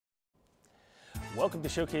Welcome to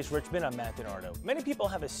Showcase Richmond. I'm Matt DiNardo. Many people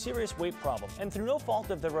have a serious weight problem, and through no fault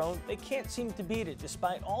of their own, they can't seem to beat it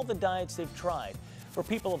despite all the diets they've tried. For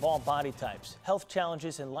people of all body types, health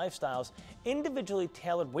challenges, and lifestyles, individually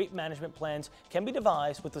tailored weight management plans can be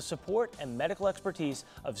devised with the support and medical expertise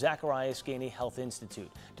of Zacharias Ganey Health Institute.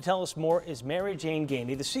 To tell us more is Mary Jane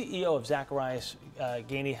Ganey, the CEO of Zacharias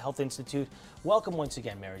Ganey Health Institute. Welcome once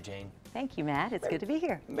again, Mary Jane. Thank you, Matt. It's good to be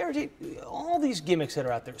here. Mary Jane, all these gimmicks that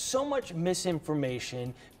are out there, so much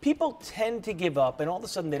misinformation, people tend to give up and all of a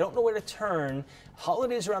sudden they don't know where to turn.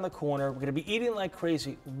 Holidays around the corner, we're going to be eating like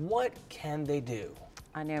crazy. What can they do?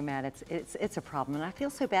 I know, Matt, it's a problem, and I feel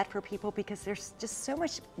so bad for people because there's just so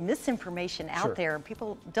much misinformation out there, and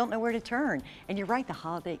people don't know where to turn. And you're right, the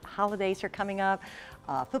holidays are coming up,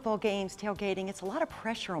 football games, tailgating. It's a lot of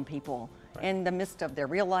pressure on people in the midst of their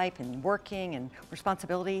real life and working and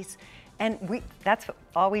responsibilities. And that's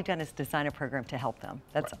all we've done is design a program to help them.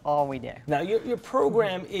 That's all we do. Now, your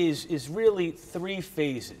program is really 3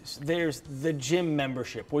 phases. There's the gym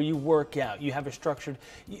membership where you work out, you have a structured,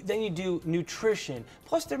 then you do nutrition,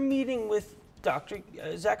 plus they're meeting with Dr.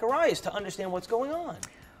 Zacharias to understand what's going on.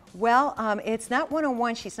 Well, it's not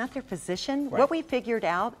one-on-one. She's not their physician. What we figured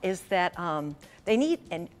out is that they need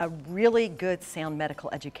a really good, sound medical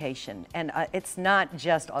education. And it's not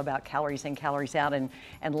just all about calories in, calories out, and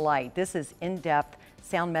light. This is in-depth,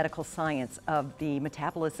 sound medical science of the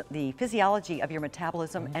metabolism, the physiology of your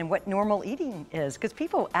metabolism, and what normal eating is. Because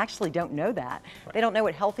people actually don't know that. They don't know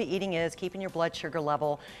what healthy eating is, keeping your blood sugar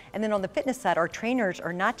level. And then on the fitness side, our trainers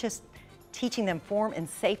are not just teaching them form and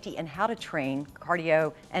safety and how to train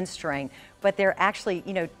cardio and strength, but they're actually,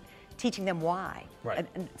 teaching them why.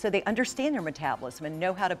 And so they understand their metabolism and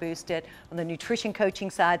know how to boost it. On the nutrition coaching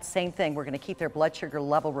side, same thing. We're going to keep their blood sugar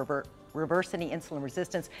level, reverse any insulin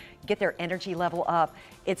resistance, get their energy level up.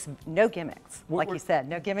 It's no gimmicks, like you said,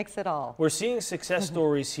 no gimmicks at all. We're seeing success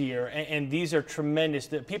stories here, and these are tremendous.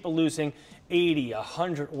 The people losing 80,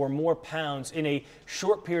 100 or more pounds in a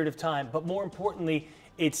short period of time, but more importantly,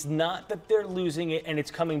 it's not that they're losing it and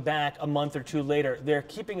it's coming back a month or 2 later. They're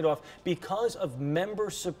keeping it off because of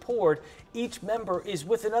member support. Each member is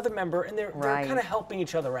with another member and they're kind of helping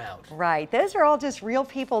each other out. Right. Those are all just real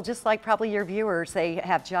people, just like probably your viewers. They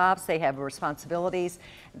have jobs, they have responsibilities.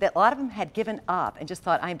 That a lot of them had given up and just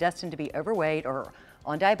thought, I'm destined to be overweight or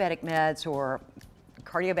on diabetic meds or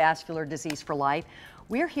cardiovascular disease for life.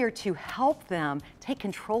 We're here to help them take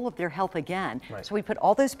control of their health again. So we put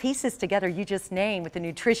all those pieces together you just named with the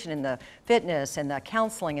nutrition and the fitness and the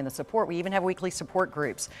counseling and the support. We even have weekly support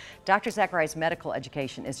groups. Dr. Zacharias' medical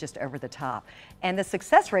education is just over the top. And the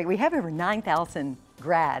success rate, we have over 9,000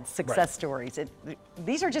 grads success stories.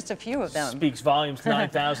 These are just a few of them. Speaks volumes.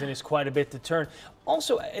 9,000 is quite a bit to turn.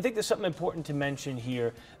 Also, I think there's something important to mention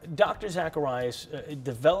here. Dr. Zacharias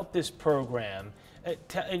developed this program.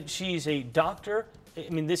 She's a doctor. I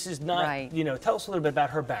mean, this is not, tell us a little bit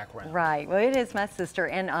about her background. Right. Well, it is my sister.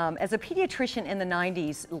 And as a pediatrician in the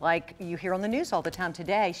 90s, like you hear on the news all the time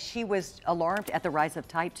today, she was alarmed at the rise of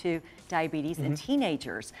type 2 diabetes in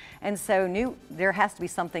teenagers. And so knew there has to be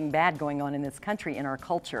something bad going on in this country, in our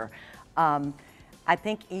culture. I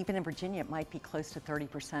think even in Virginia, it might be close to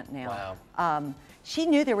 30% now. Wow. She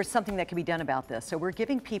knew there was something that could be done about this. So we're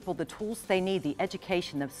giving people the tools they need, the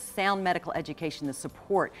education, the sound medical education, the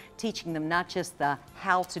support, teaching them not just the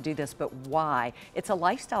how to do this, but why. It's a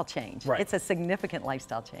lifestyle change. It's a significant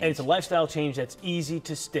lifestyle change. And it's a lifestyle change that's easy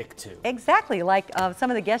to stick to. Exactly. Like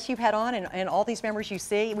some of the guests you've had on and all these members you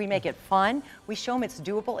see, we make it fun. We show them it's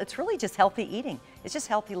doable. It's really just healthy eating. It's just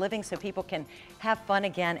healthy living so people can have fun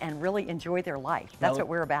again and really enjoy their life. That's what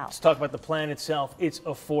we're about. Let's talk about the plan itself. It's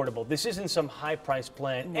affordable. This isn't some high-price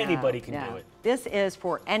plan. Anybody can do it. This is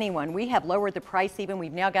for anyone. We have lowered the price even.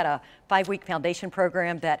 We've now got a 5-week foundation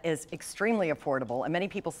program that is extremely affordable. And many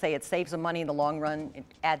people say it saves them money in the long run. It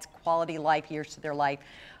adds quality life, years to their life.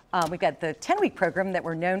 We've got the 10-week program that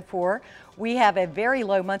we're known for. We have a very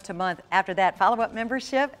low month-to-month after that follow-up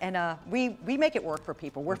membership, and we make it work for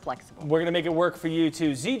people. We're flexible. We're going to make it work for you,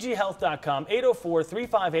 too. ZGHealth.com,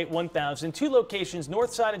 804-358-1000, 2 locations,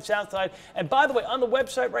 north side and south side. And by the way, on the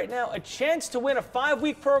website right now, a chance to win a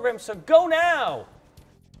 5-week program, so go now.